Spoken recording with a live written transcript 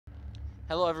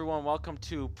Hello everyone, welcome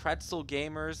to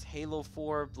PretzelGamerz Halo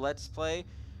 4 Let's Play.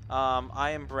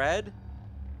 I am Bread.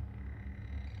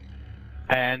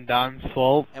 And I'm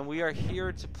Swope. And we are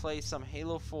here to play some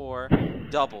Halo 4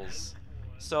 doubles.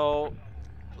 So,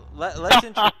 let's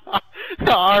introduce...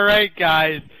 Alright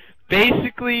guys,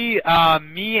 basically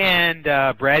me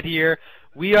and Bread here,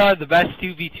 we are the best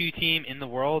 2v2 team in the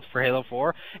world for Halo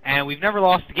 4, and we've never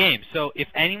lost a game. So if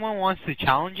anyone wants to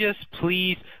challenge us,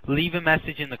 please leave a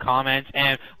message in the comments,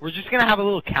 and we're just going to have a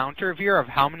little counter here of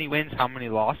how many wins, how many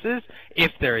losses,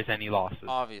 if there is any losses.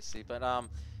 Obviously, but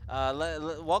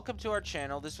welcome to our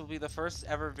channel. This will be the first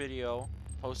ever video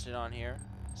posted on here,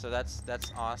 so that's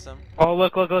awesome. Oh,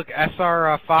 look,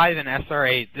 SR5 and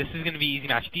SR8. This is going to be easy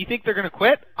match. Do you think they're going to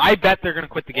quit? I bet they're going to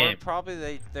quit the game.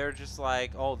 Probably they're just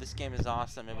like, oh, this game is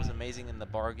awesome. It was amazing in the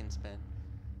bargain bin.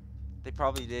 They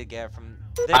probably did get it from...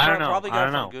 I don't know. Probably got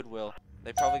it from Goodwill.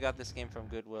 They probably got this game from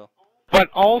Goodwill. But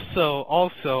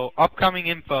also, upcoming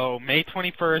info, May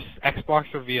 21st,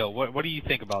 Xbox reveal. What do you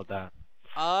think about that?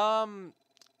 I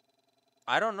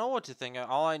don't know what to think.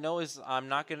 All I know is I'm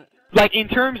not gonna... Like, in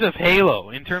terms of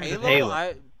Halo,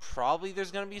 Probably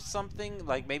there's gonna be something,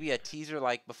 like maybe a teaser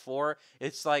like before.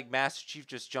 It's like Master Chief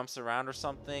just jumps around or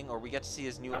something, or we get to see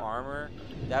his new armor.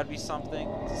 That would be something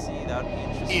to see. That would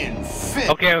be interesting.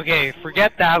 Okay,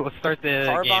 forget that. Let's start the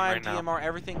Carbine, game right now. DMR,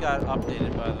 everything got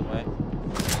updated, by the way.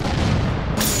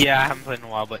 Yeah, I haven't played in a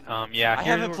while, but yeah. I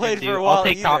haven't played for a while I'll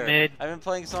take either. top mid. I've been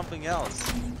playing something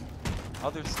else.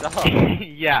 Other stuff.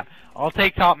 Yeah, I'll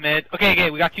take top mid. Okay,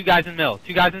 we got two guys in the middle.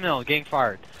 Getting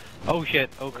fired. Oh shit,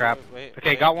 oh crap.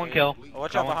 Okay, got one kill. Oh,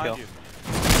 watch out behind you.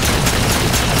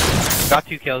 Got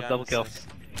 2 kills, double kill.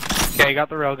 Okay, got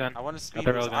the railgun. I want to speed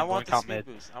boost. I want the speed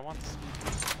boost.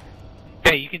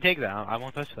 Okay, you can take that. I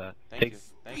won't touch that. Thank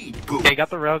you. Okay, got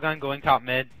the railgun going top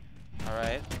mid.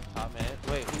 Alright, top mid.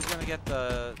 Wait, who's gonna get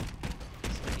the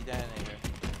sticky detonator?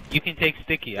 You can take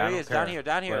sticky. There he is, down here.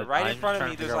 Right in front of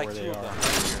me, there's like 2 of them.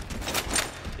 Right here.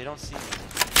 They don't see me.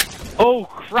 Oh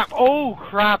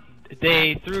crap!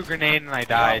 They threw a grenade and I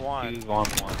died. 2 on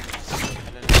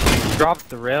 1. Dropped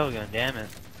the railgun, damn it.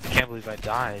 I can't believe I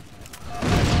died.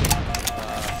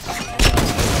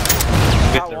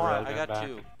 I got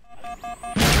 2.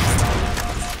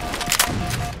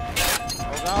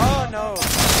 Oh no!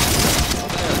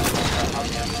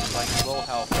 Like low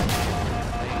health.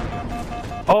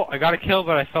 Oh, I got a kill,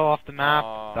 but I fell off the map.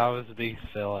 That was the biggest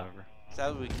fail ever.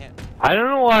 Sadly, we can't. I don't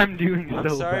know why I'm doing so bad.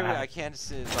 I'm sorry, I can't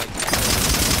see like.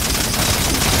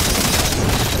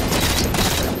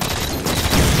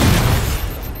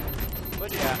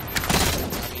 But yeah, I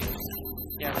mean,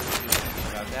 can't really do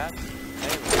anything about that.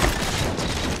 Anyway.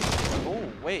 Oh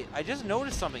wait, I just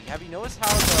noticed something. Have you noticed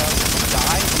how the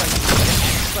dye is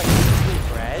like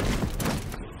red?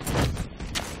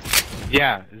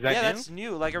 Yeah, is that new? That's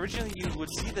new. Like originally you would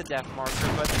see the death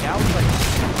marker, but now it's like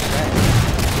red.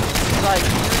 It's like,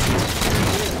 here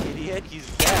he is, idiot, he's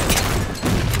dead.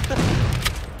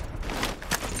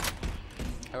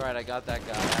 Alright, I got that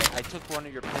guy. I took one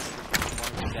of your pistols from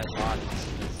one of your dead bodies.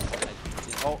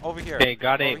 Oh, over here. Okay,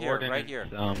 got a ordinance. Right here.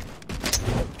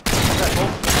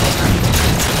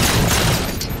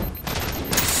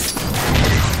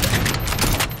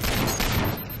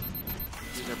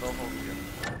 These are both over here.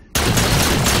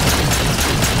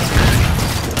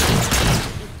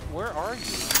 Where are you?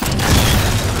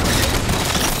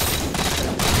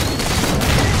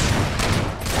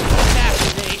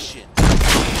 Assassination!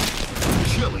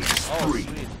 Killing spree.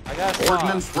 Sweet. I got a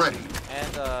Ordnance ready.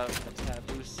 And that's kind of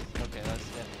boost. Okay, that's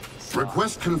it.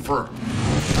 Request confirmed.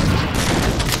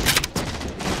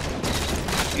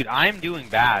 Dude, I'm doing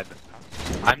bad.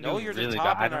 I'm doing you're really the bad.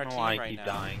 top I on don't our know why team I keep right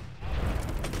now. dying.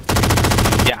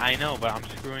 Yeah, I know, but I'm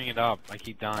screwing it up. I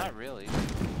keep dying. Not really.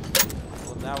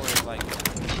 Well, now we're like.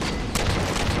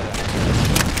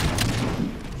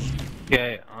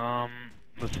 Okay,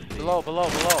 let's see. Below.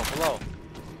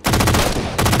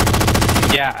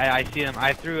 Yeah, I see him.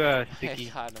 I threw a sticky.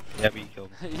 Got him. Yeah, but you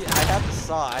killed him. Yeah, I have the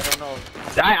saw. I don't know.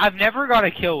 I've never got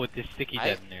a kill with this sticky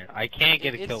detonator. I can't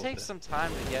get a kill. It takes with some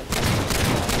time to get.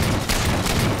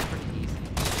 Pretty easy.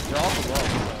 They're all below,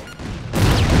 so.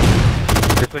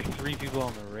 There's like 3 people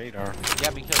on the radar.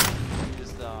 Yeah, because you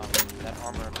used that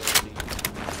armor ability.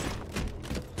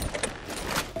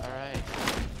 Alright.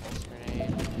 Pulse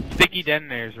grenade. Sticky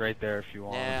detonator's right there if you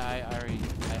want. Yeah, I already.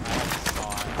 I have the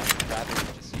saw. I'd rather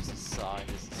just use the saw and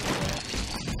just destroy it.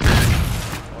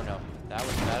 Oh no. That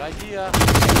was a bad idea.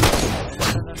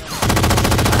 No.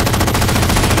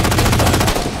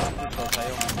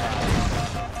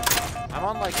 I'm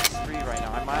on like a spree right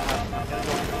now. I'm gonna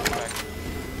go quick.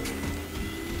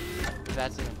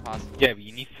 that's even possible. Yeah, but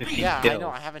you need 15 Yeah, kills. I know.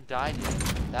 I haven't died yet.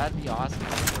 That'd be awesome for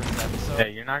the first episode. Yeah,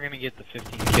 you're not gonna get the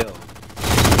 15 kills.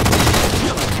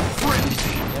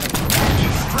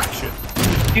 Distraction.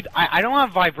 Dude, I don't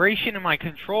have vibration in my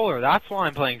controller. That's why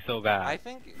I'm playing so bad. I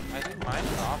think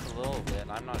mine's off a little bit.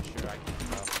 I'm not sure. I can't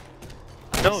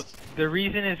tell. No, the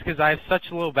reason is because I have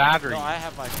such low battery. No, I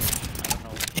have my. I don't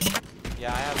know.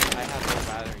 Yeah, I have low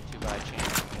battery too, but I changed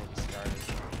it before we started.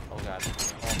 Oh god.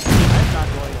 Oh, I'm not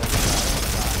going over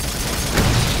that.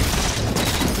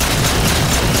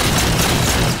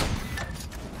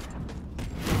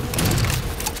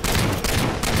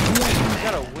 You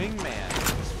got a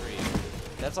wingman screen.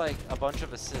 That's like a bunch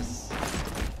of assists.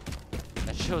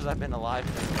 That shows I've been alive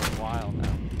for a while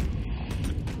now.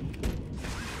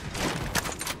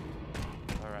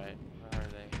 Alright, where are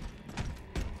they?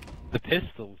 The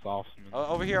pistol's awesome. Oh,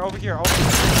 over here, over here, over here.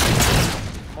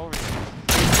 I'm over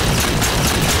here.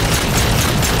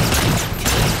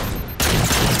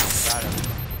 Got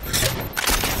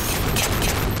him.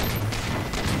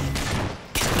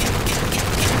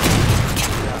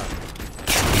 Yeah.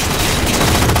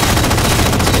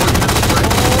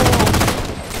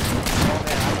 Oh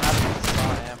man, I'm out of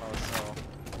saw ammo, so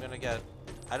I'm gonna get.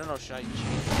 I don't know, should I change?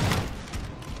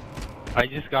 I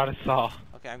just got a saw.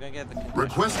 Okay, I'm gonna get the concussion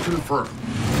Request rifle. confirmed.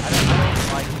 I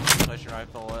don't like the concussion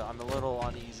rifle. I'm a little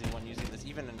uneasy when using this.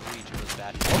 Even in Reach, it was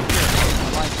bad. Oh, here,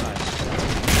 on my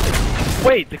side.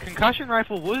 Wait, the concussion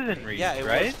rifle was in Reach, Yeah, it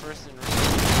right? was first in Reach.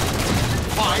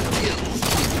 5 kills.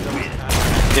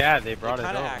 Yeah, they brought it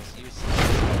Kind of over. acts useless.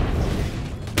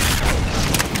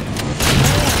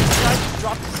 Oh, I just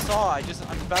dropped a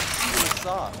saw. I'm about to steal a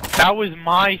saw. That was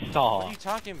my What saw. are you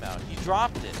talking about? He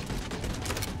dropped it.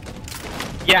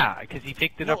 Yeah, because he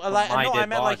picked it up from my I dead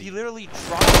meant like body. he literally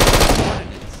dropped the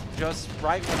coordinates just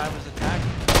right when I was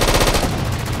attacking.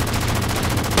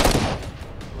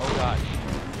 Oh god.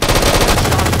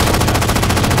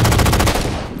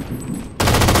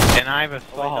 And I have a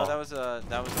Oh wait, no, saw. that was a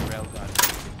railgun.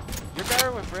 You're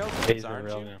better with railguns, Laser aren't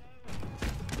you? railgun.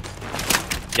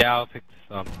 Yeah, I'll pick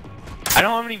this up. I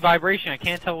don't have any vibration. I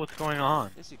can't tell what's going on.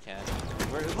 Yes, you can.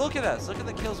 Look at us. Look at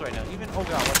the kills right now. Even oh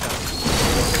god, watch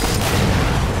out.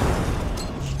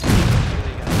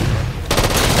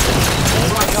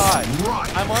 Oh my god.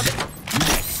 Right. I'm on.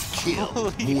 Next kill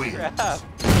Holy wins. crap.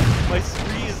 My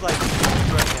screen is like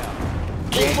huge right now.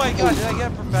 Oh my god, did I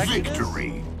get a perfectionist?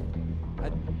 Victory.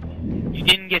 You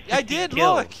didn't get 15 I did,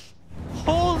 kills. look!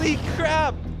 Holy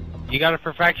crap! You got a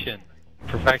perfection.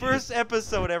 Perfection. First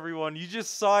episode, everyone. You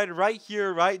just saw it right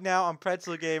here, right now on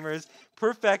PretzelGamerz.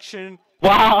 Perfection.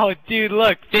 Wow, dude,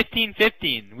 look.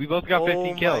 15-15. We both got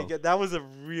 15 Oh kills. my god, that was a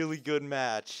really good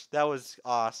match. That was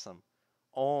awesome.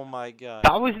 Oh my god.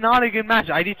 That was not a good match.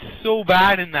 I did so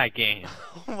bad in that game.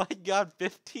 Oh my god,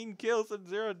 15 kills and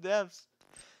 0 deaths.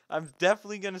 I'm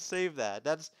definitely gonna save that.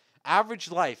 That's average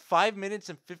life, 5 minutes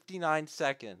and 59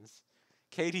 seconds.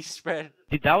 Katie spread.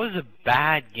 Dude, that was a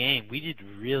bad game. We did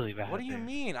really bad. What do you there.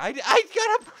 mean? I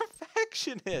got a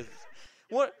perfectionist.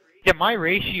 What? Yeah, my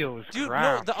ratio was Dude,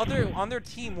 crap. no, the other on their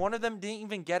team, one of them didn't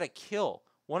even get a kill.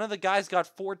 One of the guys got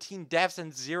 14 deaths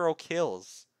and 0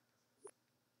 kills.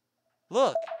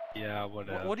 Look. Yeah,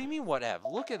 whatever. What do you mean whatever?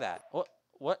 Look at that.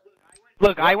 What?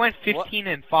 Look, I went 15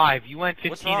 and 5. You went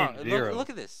What's 15 wrong? and 0. Look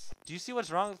at this. Do you see what's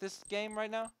wrong with this game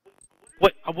right now?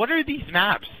 What are these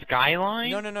maps? Skyline?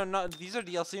 No. These are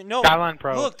DLC. No. Skyline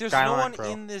Pro. Look, there's Skyline no one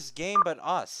Pro. in this game but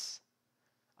us.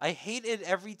 I hate it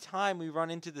every time we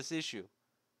run into this issue.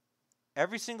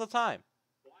 Every single time.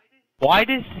 Why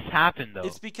does this happen though?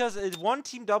 It's because one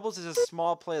team doubles is a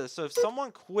small playlist. So if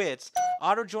someone quits,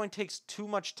 auto join takes too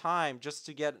much time just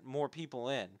to get more people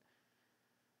in.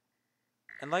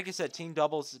 And like I said, team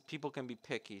doubles, people can be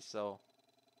picky. So,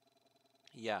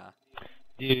 yeah.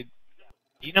 Dude,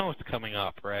 you know what's coming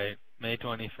up, right? May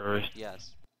 21st.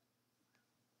 Yes.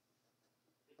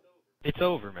 It's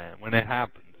over, man. When it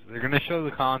happens, they're gonna show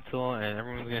the console, and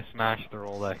everyone's gonna smash their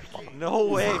old Xbox. No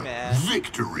way, man.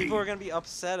 Victory. People are gonna be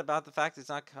upset about the fact it's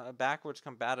not backwards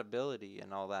compatibility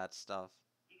and all that stuff.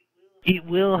 It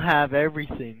will have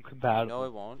everything compatible. No,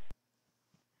 it won't.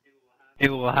 It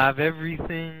will have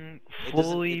everything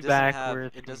fully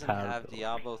backwards It doesn't have compatible.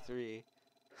 Diablo 3.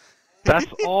 That's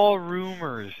all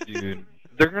rumors, dude.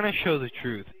 They're gonna show the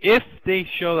truth. If they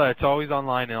show that it's always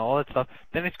online and all that stuff,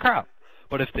 then it's crap.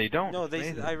 But if they don't, No, it's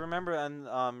amazing. I remember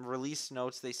on release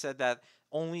notes they said that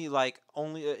only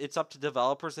it's up to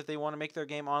developers if they want to make their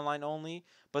game online only,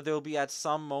 but there will be at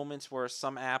some moments where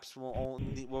some apps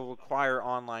will require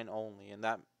online only, and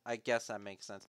that I guess that makes sense.